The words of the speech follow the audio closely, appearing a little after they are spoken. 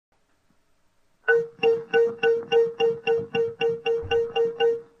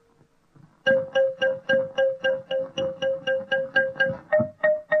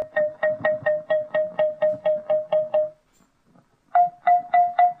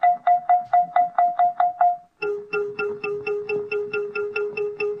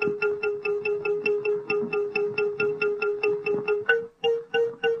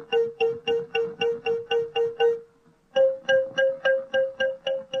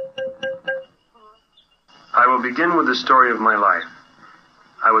will begin with the story of my life.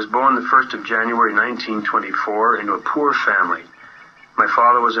 I was born the 1st of January 1924 into a poor family. My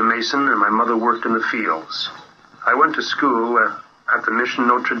father was a mason and my mother worked in the fields. I went to school at the Mission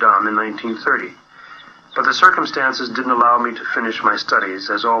Notre Dame in 1930, but the circumstances didn't allow me to finish my studies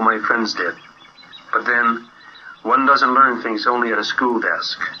as all my friends did. But then, one doesn't learn things only at a school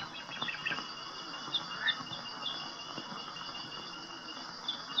desk.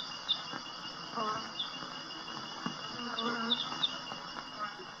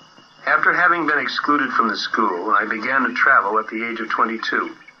 After having been excluded from the school, I began to travel at the age of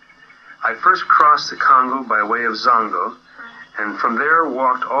 22. I first crossed the Congo by way of Zongo, and from there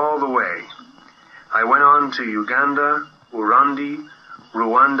walked all the way. I went on to Uganda, Burundi,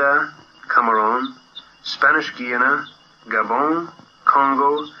 Rwanda, Cameroon, Spanish Guiana, Gabon,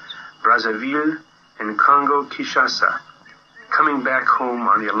 Congo, Brazzaville, and Congo-Kinshasa, coming back home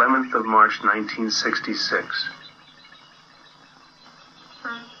on the 11th of March 1966.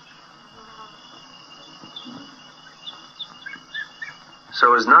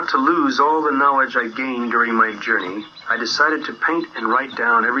 So as not to lose all the knowledge I gained during my journey, I decided to paint and write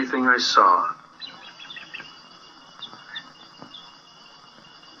down everything I saw.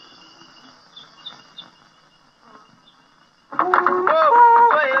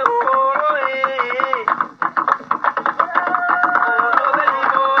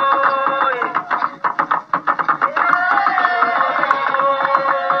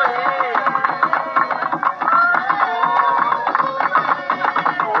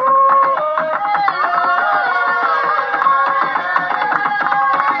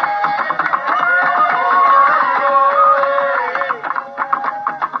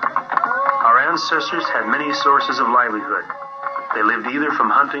 Ancestors had many sources of livelihood. They lived either from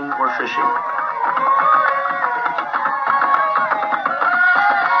hunting or fishing.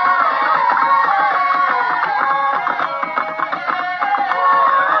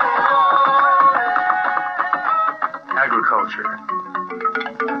 Agriculture.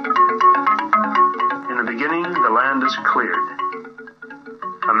 In the beginning, the land is cleared.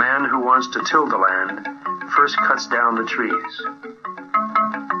 A man who wants to till the land first cuts down the trees.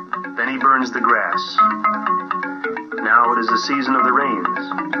 Then he burns the grass. Now it is the season of the rains.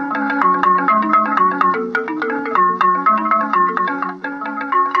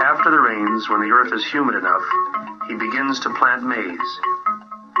 After the rains, when the earth is humid enough, he begins to plant maize.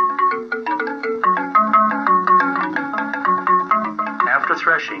 After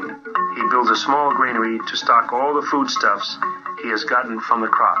threshing, he builds a small granary to stock all the foodstuffs he has gotten from the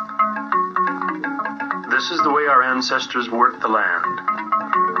crop. This is the way our ancestors worked the land.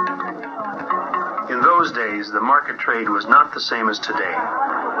 In those days, the market trade was not the same as today.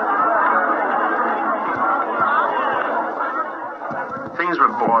 Things were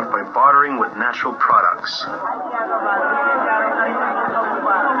bought by bartering with natural products.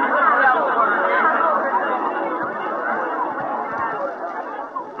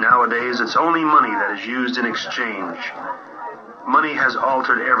 Nowadays, it's only money that is used in exchange. Money has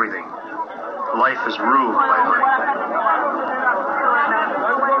altered everything. Life is ruled by money.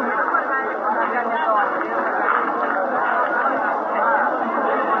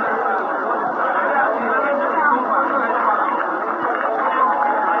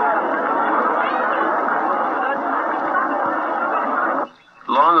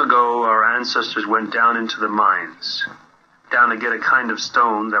 Long ago, our ancestors went down into the mines, down to get a kind of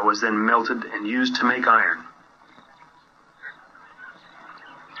stone that was then melted and used to make iron.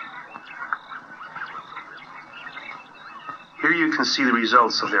 Here you can see the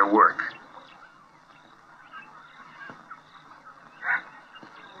results of their work.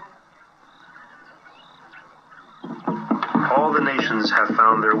 All the nations have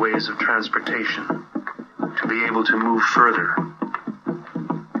found their ways of transportation to be able to move further.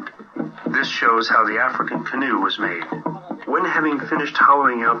 This shows how the African canoe was made. When having finished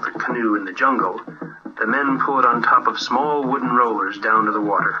hollowing out the canoe in the jungle, the men pull it on top of small wooden rollers down to the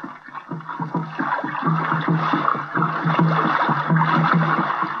water.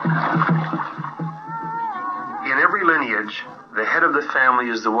 In every lineage, the head of the family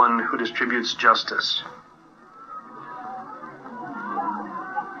is the one who distributes justice.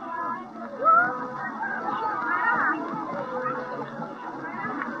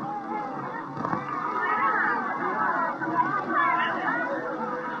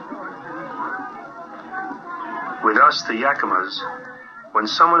 With us, the Yakimas, when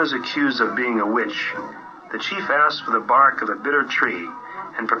someone is accused of being a witch, the chief asks for the bark of a bitter tree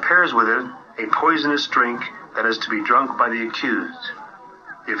and prepares with it a poisonous drink that is to be drunk by the accused.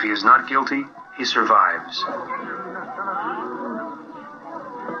 If he is not guilty, he survives.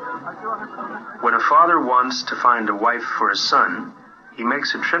 When a father wants to find a wife for his son, he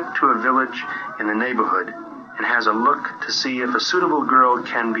makes a trip to a village in the neighborhood and has a look to see if a suitable girl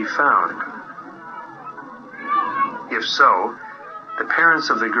can be found. If so, the parents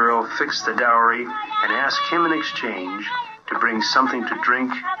of the girl fix the dowry and ask him in exchange to bring something to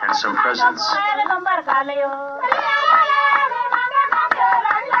drink and some presents.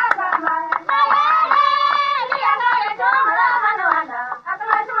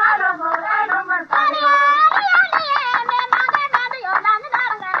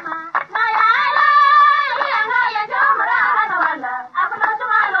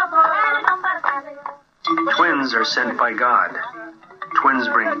 Twins are sent by God. Twins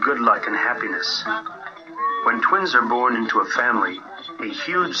bring good luck and happiness. When twins are born into a family, a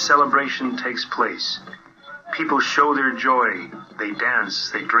huge celebration takes place. People show their joy. They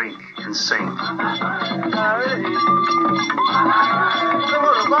dance, they drink, and sing.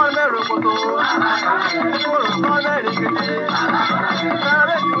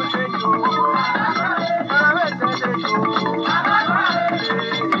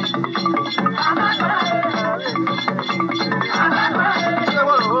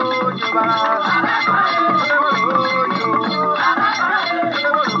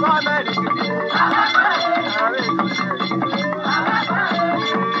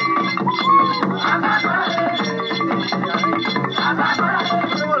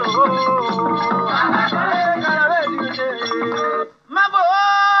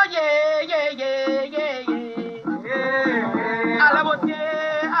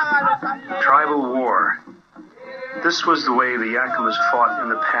 Tribal war. This was the way the Yakimas fought in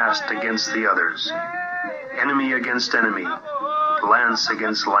the past against the others. Enemy against enemy. Lance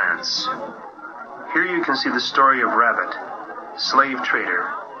against lance. Here you can see the story of Rabbit, slave trader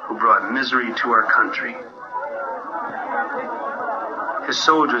who brought misery to our country. His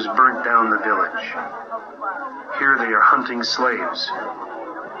soldiers burnt down the village. Here they are hunting slaves.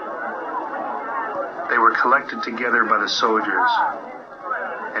 They were collected together by the soldiers,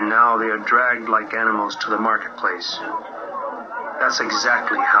 and now they are dragged like animals to the marketplace. That's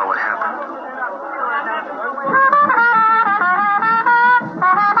exactly how it happened.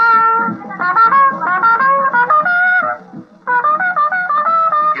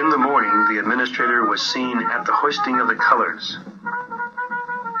 In the morning, the administrator was seen at the hoisting of the colors.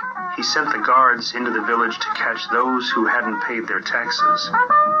 He sent the guards into the village to catch those who hadn't paid their taxes.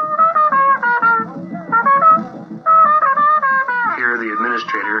 Here, the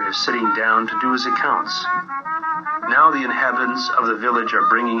administrator is sitting down to do his accounts. Now the inhabitants of the village are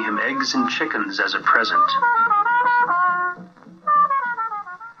bringing him eggs and chickens as a present.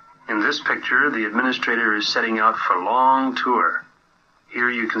 In this picture, the administrator is setting out for a long tour. Here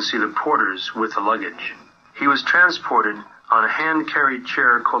you can see the porters with the luggage. He was transported on a hand-carried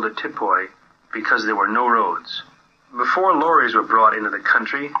chair called a tipoi because there were no roads. Before lorries were brought into the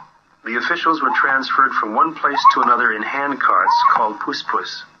country, the officials were transferred from one place to another in hand carts called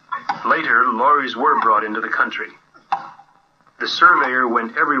puspus. Later, lorries were brought into the country. The surveyor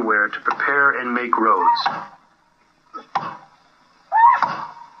went everywhere to prepare and make roads.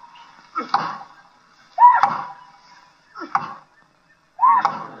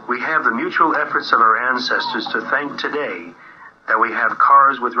 We have the mutual efforts of our ancestors to thank today that we have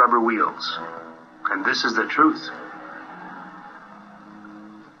cars with rubber wheels. And this is the truth.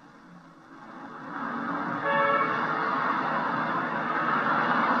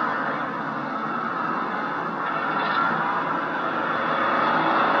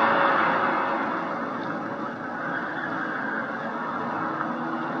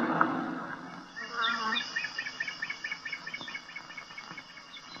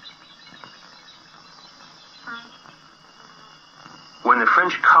 When the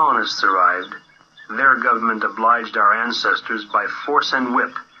French colonists arrived, their government obliged our ancestors by force and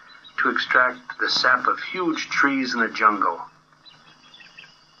whip to extract the sap of huge trees in the jungle.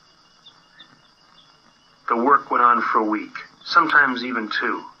 The work went on for a week, sometimes even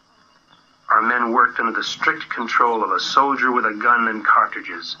 2. Our men worked under the strict control of a soldier with a gun and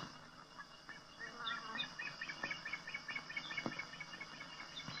cartridges.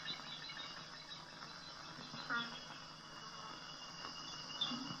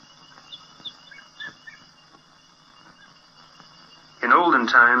 In olden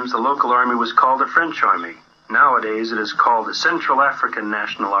times, the local army was called the French Army. Nowadays, it is called the Central African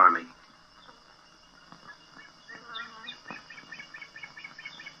National Army.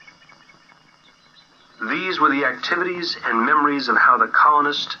 These were the activities and memories of how the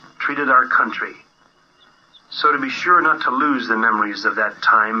colonists treated our country. So to be sure not to lose the memories of that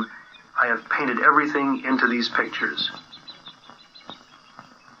time, I have painted everything into these pictures.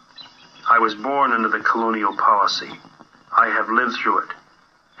 was born under the colonial policy. I have lived through it,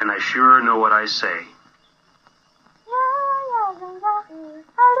 and I sure know what I say.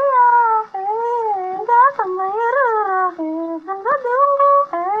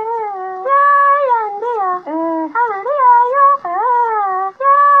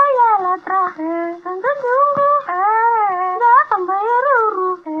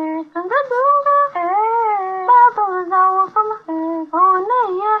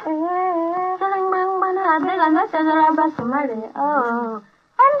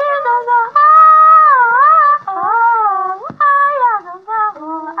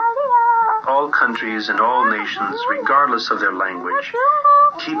 All countries and all nations, regardless of their language,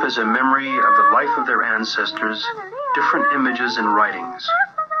 keep as a memory of the life of their ancestors different images and writings.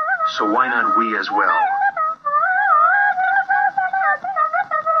 So why not we as well?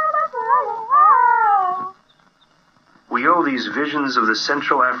 We owe these visions of the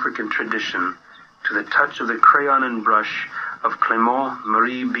Central African tradition to the touch of the crayon and brush of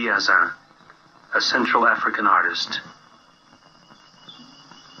Clément-Marie Biazin, a Central African artist.